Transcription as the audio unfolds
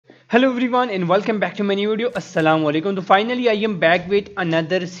Hello everyone and welcome back to my new video. अस्सलाम वालेकुम। तो finally I am back with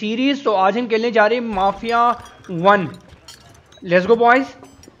another series. तो आज हम खेलने जा रहे हैं माफिया 1। Let's go boys.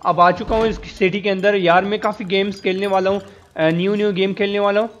 अब आ चुका हूँ इस सिटी के अंदर। यार मैं काफ़ी गेम्स खेलने वाला हूँ, न्यू गेम खेलने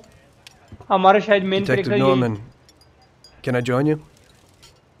वाला हूँ। हमारा शायद main character Norman, can I join you?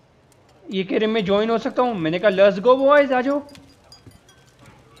 ये कह रहे मैं ज्वाइन हो सकता हूँ। मैंने कहा लेट्स गो बॉयज, आ जाओ।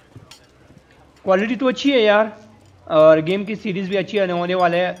 क्वालिटी तो अच्छी है यार और गेम की सीरीज भी अच्छी होने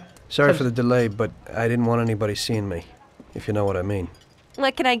वाले है। Sorry for the delay, but I didn't want anybody seeing me, if you know what I mean.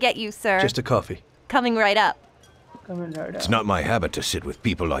 What can I get you, sir? Just a coffee. Coming right up. It's not my habit to sit with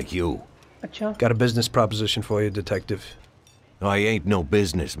people like you. अच्छा। Got a business proposition for you, detective. I ain't no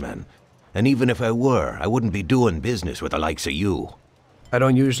businessman. And even if I were, I wouldn't be doing business with the likes of you. I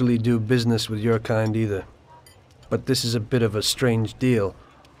don't usually do business with your kind either. But this is a bit of a strange deal.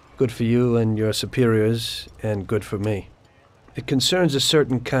 Good for you and your superiors, and good for me. It concerns a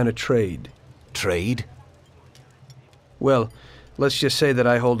certain kind of trade. Trade? Well, let's just say that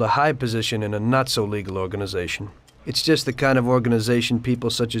I hold a high position in a not-so-legal organization. It's just the kind of organization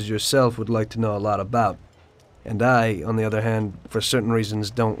people such as yourself would like to know a lot about. And I, on the other hand, for certain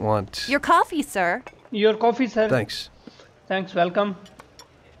reasons, don't want... Your coffee, sir. Your coffee, sir. Thanks. Thanks, welcome.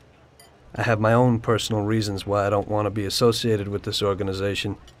 I have my own personal reasons why I don't want to be associated with this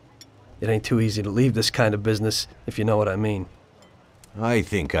organization. It ain't too easy to leave this kind of business, if you know what I mean. I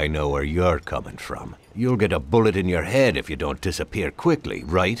think I know where you're coming from. You'll get a bullet in your head if you don't disappear quickly,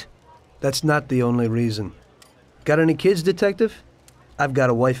 right? That's not the only reason. Got any kids, detective? I've got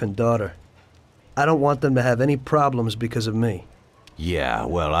a wife and daughter. I don't want them to have any problems because of me. Yeah,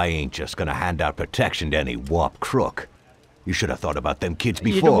 well, I ain't just gonna hand out protection to any wop crook. You should have thought about them kids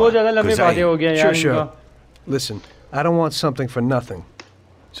before. Sure. Listen, I don't want something for nothing.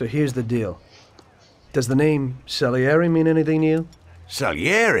 So here's the deal. Does the name Salieri mean anything to you?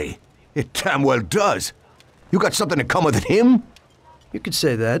 Salieri? It damn well does. You got something in common with him? You could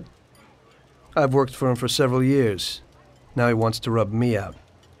say that. I've worked for him for several years. Now he wants to rub me out.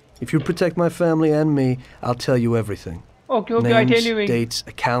 If you protect my family and me, I'll tell you everything. Okay, Names, I tell you. dates,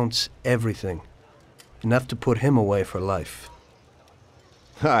 accounts, everything. Enough to put him away for life.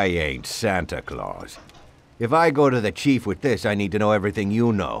 I ain't Santa Claus. If I go to the chief with this, I need to know everything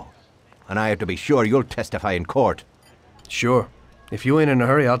you know. And I have to be sure you'll testify in court. Sure. If you ain't in a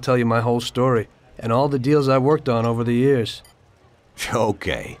hurry, I'll tell you my whole story. And all the deals I worked on over the years.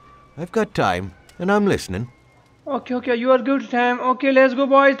 Okay. I've got time, and I'm listening. Okay, you are good time. Okay, let's go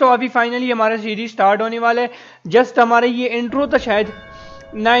boys. तो अभी finally हमारा series start होने वाला है। Just हमारा ये intro था शायद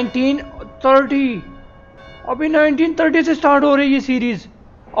 1930। अभी 1930 से स्टार्ट हो रही है ये सीरीज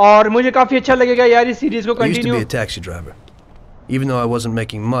और मुझे काफी अच्छा लगेगा यार इस सीरीज को continue. I used to be a taxi driver. Even though I wasn't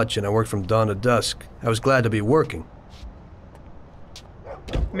making much and I worked from dawn to dusk, I was glad to be working.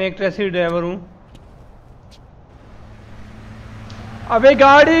 मैं एक टैक्सी ड्राइवर हूँ। अबे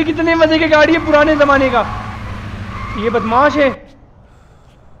गाड़ी कितने मजे की गाड़ी है पुराने जमाने का। ये बदमाश है।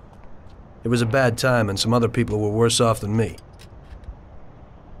 It was a bad time and some other people were worse off than me.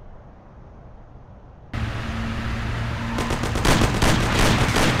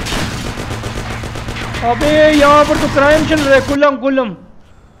 अबे यहाँ पर तो क्राइम चल रहा है कुल्लम कुल्लम।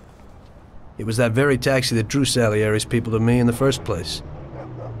 It was that very taxi that drew Salieri's people to me in the first place.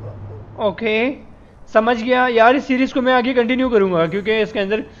 Okay समझ गया यार। इस सीरीज को मैं आगे कंटिन्यू करूँगा क्योंकि इसके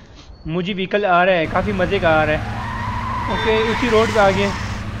अंदर मुझे व्हीकल आ रहा है, काफ़ी मज़े का आ रहा है। ओके उसी रोड पे आगे।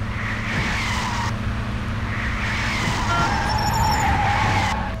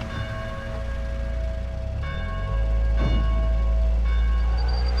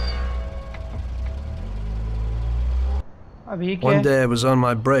 अभी क्या? One day I was on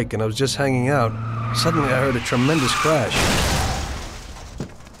my break and I was just hanging out. Suddenly I heard a tremendous crash.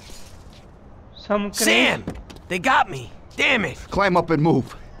 Sam! They got me! Damn it! Climb up and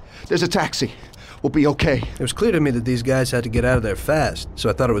move. There's a taxi. We'll be okay. It was clear to me that these guys had to get out of there fast, so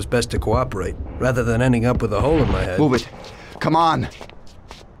I thought it was best to cooperate, rather than ending up with a hole in my head. Move it. Come on.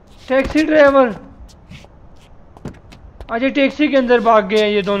 Taxi driver. अच्छा taxi के अंदर भाग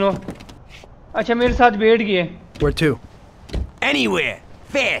गए ये दोनों। अच्छा मेरे साथ बैठ गए। Where to? Anywhere!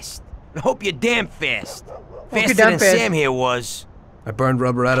 Fast! I hope you're damn fast. Faster damn than fast. Sam here was. I burned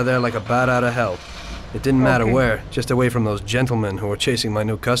rubber out of there like a bat out of hell. It didn't matter where, just away from those gentlemen who were chasing my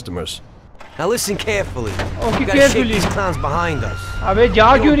new customers. Now listen carefully. Okay, We gotta carefully. shake these clowns behind us. अबे जा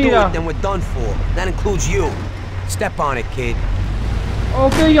If we क्यों don't नहीं do रहा? it, then we're done for. That includes you. Step on it, kid.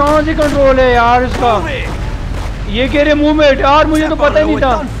 Okay यहाँ से control है यार इसका। Move it! ये कह रहे मूवमेंट यार मुझे तो Step on पता it, ही or नहीं we're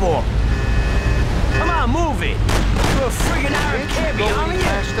था। done for. Come on, move it! You're a friggin' Arab kid behind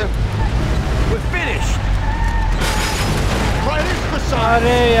you. We're finished. Right into the missiles.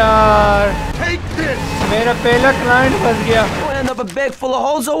 अरे यार, Take this. मेरा पहला क्लाइंट फंस गया। Gonna end up a bag full of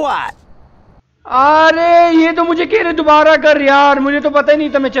holes or what? अरे ये तो मुझे कह रहे दोबारा कर यार, मुझे तो पता ही नहीं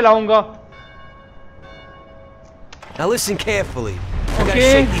था मैं चलाऊंगा। Now listen carefully. We gotta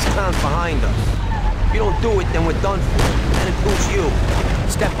Okay. shake these clowns behind us. If you don't do it, then we're done for. That includes you.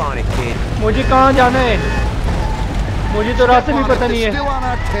 Step on it, kid. मुझे कहाँ जाना है? मुझे तो रास्ते भी पता नहीं They're है। still on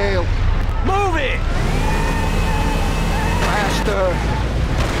our tail. Move it! Faster.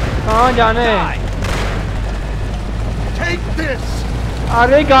 कहाँ जाना है? Die! Take this.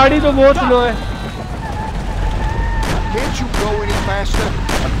 अरे गाड़ी तो बहुत स्लो है। Can't you go any faster?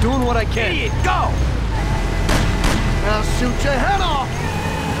 I'm doing what I can. Idiot, go! I'll shoot your head off.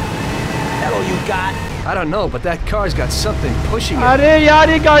 That all you got? I don't know, but that car's got something pushing it. अरे यार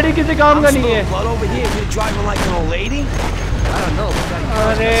ये गाड़ी किसी काम का I'm नहीं है। spilling blood over here. You're driving like an old lady? I don't know, but that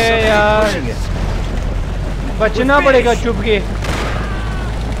car's अरे got something यार। pushing it. बचना पड़ेगा चुप के।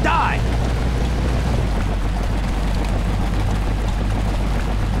 Die!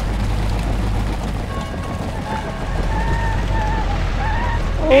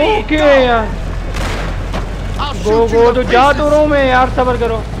 ओके यार, I'll go shoot go you तो to जा तो pieces. रहा हूँ मैं यार, सब्र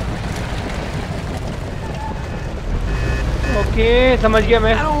करो। ओके समझ गया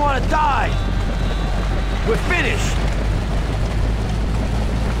मैं। I don't want to die! We're finished!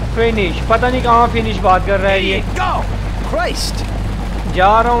 Finish, पता नहीं कहाँ फिनिश बात कर रहा है ये। Idiot, go! Christ!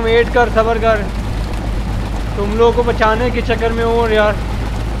 जा रहा हूँ, वेट कर, सब्र कर। तुम लोगों को बचाने के चक्कर में हो और यार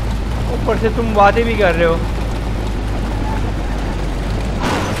ऊपर से तुम बातें भी कर रहे हो।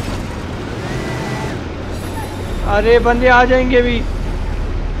 अरे बंदे आ जाएंगे भी।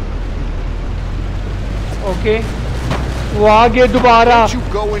 ओके वो आ गए दोबारा। Can't you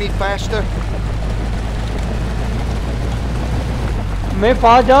go any faster? मैं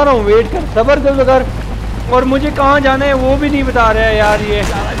पास जा रहा हूँ, वेट कर, सब्र कर कर। और मुझे कहाँ जाना है वो भी नहीं बता रहा है यार ये।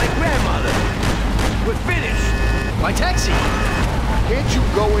 Sound like my grandmother. We're finished. My taxi! Can't you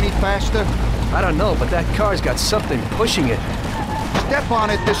go any faster? I don't know, but that car's got something pushing it. Step on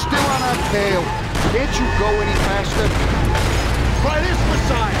it. They're still on our tail. Can't you go any faster? Try this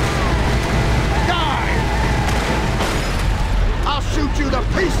missile. Die. I'll shoot you to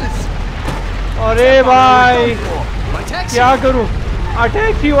pieces. अरे भाई My taxi! क्या करूँ?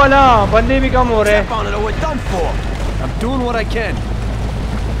 Taxi वाला बंदे भी कम हो रहे हैं। Step on it or we're done for. I'm doing what I can.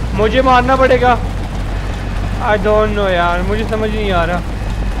 मुझे मारना पड़ेगा। आई डोंट नो यार, मुझे समझ नहीं आ रहा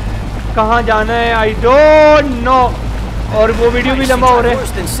कहाँ जाना है। I don't know. और वो वीडियो भी लंबा हो रहा है।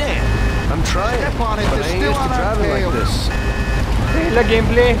 Worse than sand. I'm trying, Step on it, but I they're ain't still used to on our driving like tail. this. पहला game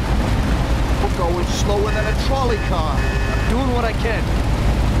play. We're going slower than a trolley car. I'm doing what I can.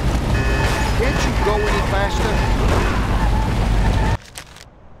 Can't you go any faster?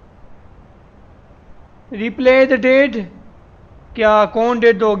 Replay the date. क्या कौन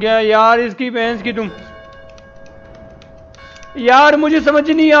date हो गया यार इसकी भैंस की तुम। यार मुझे समझ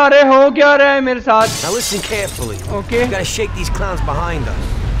नहीं आ रहा है हो क्या रहा है मेरे साथ। Now listen carefully. Okay. We gotta shake these clowns behind us.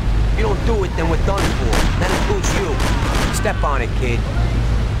 If you don't do it, then we're done for. That includes you. Step on it, kid.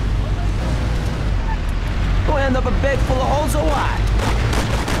 Gonna end up a bag full of holes or what?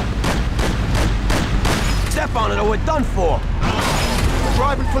 Step on it or we're done for.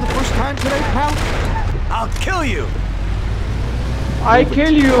 Driving for the first time today, pal? I'll kill you. I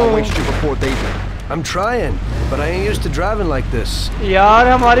kill you. I'll waste you before they do. I'm trying, but I ain't used to driving like this. यार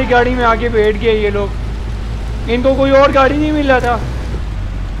हमारी गाड़ी में आके बैठ गए ये लोग। इनको कोई और गाड़ी नहीं मिल रहा था।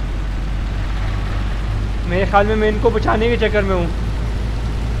 मेरे ख्याल में मैं इनको बचाने के चक्कर में हूँ।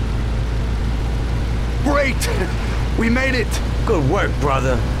 Great! We made it! Good work,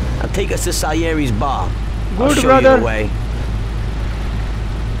 brother. Now take us to Salieri's bar. I'll Good, show brother. you the way.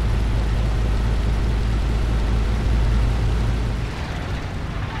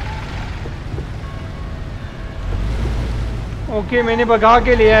 Okay मैंने भगा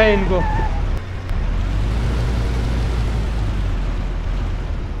के लिया है इनको।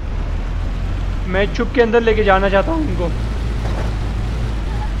 मैं चुप के अंदर लेके जाना चाहता हूँ इनको।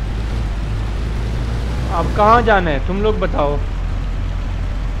 अब कहाँ जाना है तुम लोग बताओ।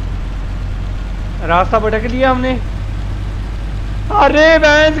 रास्ता भटक लिया हमने। अरे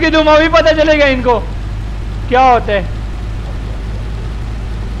भैंस की तुम, अभी पता चलेगा इनको क्या होता है।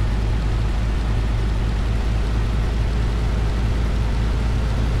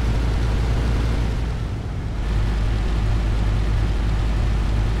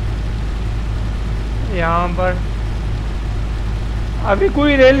 यहाँ पर अभी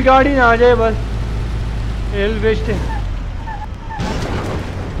कोई रेलगाड़ी ना आ जाए बस। रेलवे स्टेशन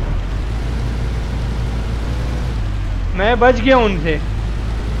मैं बच गया उनसे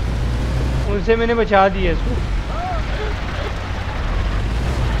मैंने बचा दिया इसको।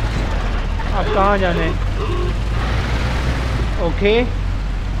 अब कहाँ जाना है? ओके,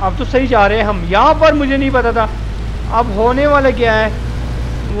 अब तो सही जा रहे हैं हम। यहाँ पर मुझे नहीं पता था अब होने वाला क्या है,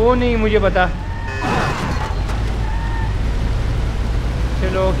 वो नहीं मुझे पता।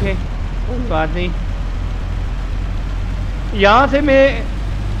 चलो ओके, कोई बात नहीं। यहाँ से मैं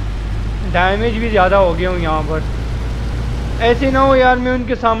डैमेज भी ज़्यादा हो गया हूँ यहाँ पर। ऐसे ना हो यार मैं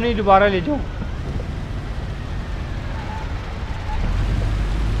उनके सामने ही दोबारा ले जाऊँ।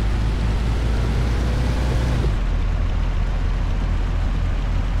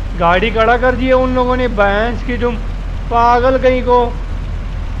 गाड़ी खड़ा कर दिया उन लोगों ने, भैंस की तुम पागल कहीं को।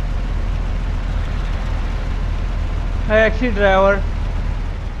 टैक्सी ड्राइवर,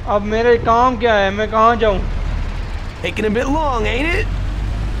 अब मेरे काम क्या है, मैं कहाँ जाऊँ? Taking a bit long, ain't it?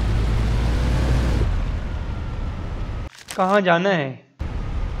 कहाँ जाना है?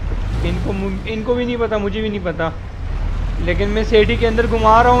 इनको भी नहीं पता, मुझे भी नहीं पता, लेकिन मैं सिटी के अंदर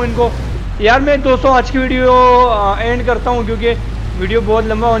घुमा रहा हूँ इनको। यार मैं दोस्तों आज की वीडियो एंड करता हूँ क्योंकि वीडियो बहुत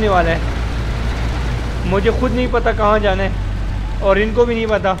लंबा होने वाला है। मुझे खुद नहीं पता कहाँ जाना है और इनको भी नहीं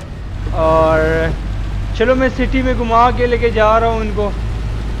पता। और चलो मैं सिटी में घुमा के लेके जा रहा हूँ इनको।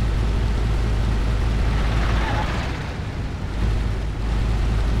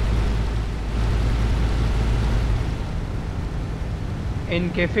 इन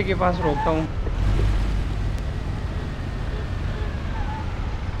कैफे के पास रोकता हूँ।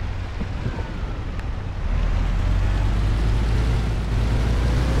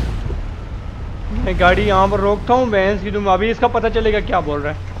 मैं गाड़ी यहाँ पर रोकता हूँ, भैंस की तुम, अभी इसका पता चलेगा क्या बोल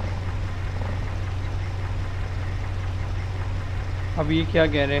रहा है। अब ये क्या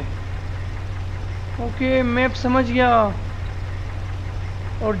कह रहे हैं? ओके मैप समझ गया।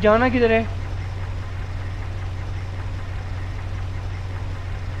 और जाना किधर है?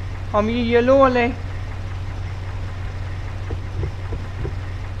 हम ये येलो वाले।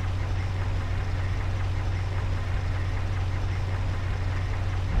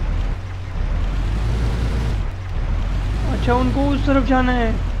 अच्छा उनको उस तरफ जाना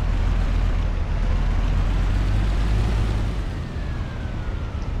है।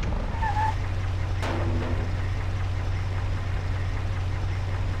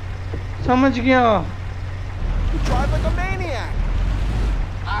 समझ गया।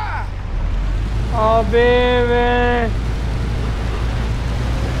 अबे वे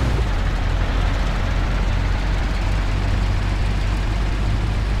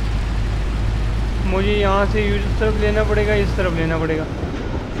मुझे यहाँ से इस तरफ लेना पड़ेगा, इस तरफ लेना पड़ेगा।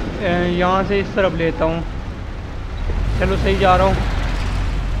 यहाँ से इस तरफ लेता हूँ। चलो सही जा रहा हूँ,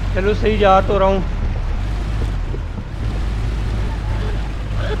 चलो सही जा तो रहा हूँ।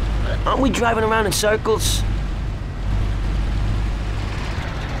 Aren't we driving around in circles?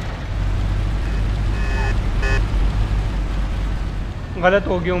 गलत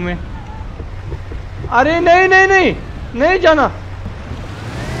हो गया हूँ मैं। अरे नहीं नहीं नहीं नहीं जाना।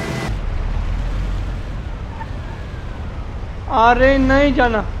 अरे नहीं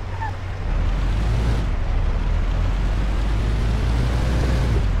जाना।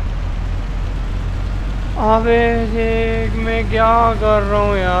 अबे देख मैं क्या कर रहा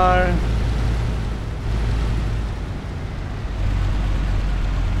हूँ यार।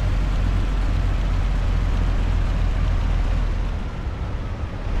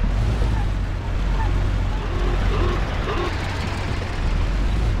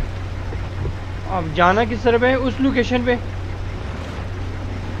 अब जाना किस तरफ है? उस लोकेशन पे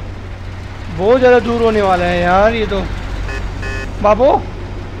बहुत ज़्यादा दूर होने वाला है यार ये तो। बाबू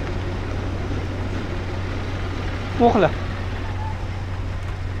पोखला।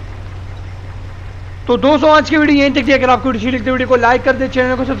 तो दोस्तों आज की वीडियो यहीं तक थी। अगर आपको वीडियो अच्छी लगती वीडियो को लाइक कर दे,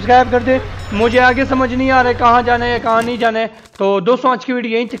 चैनल को सब्सक्राइब कर दे। मुझे आगे समझ नहीं आ रहा है कहाँ जाना है कहाँ नहीं जाना है। तो दोस्तों आज की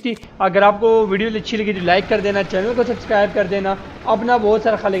वीडियो यहीं तक थी। अगर आपको वीडियो अच्छी लगी तो लाइक कर देना, चैनल को सब्सक्राइब कर देना। अपना बहुत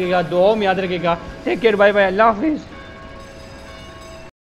सारा ख्याल रखिएगा, दुआओं में याद रखिएगा। टेक केयर, बाय बाय, अल्लाह हाफिज़।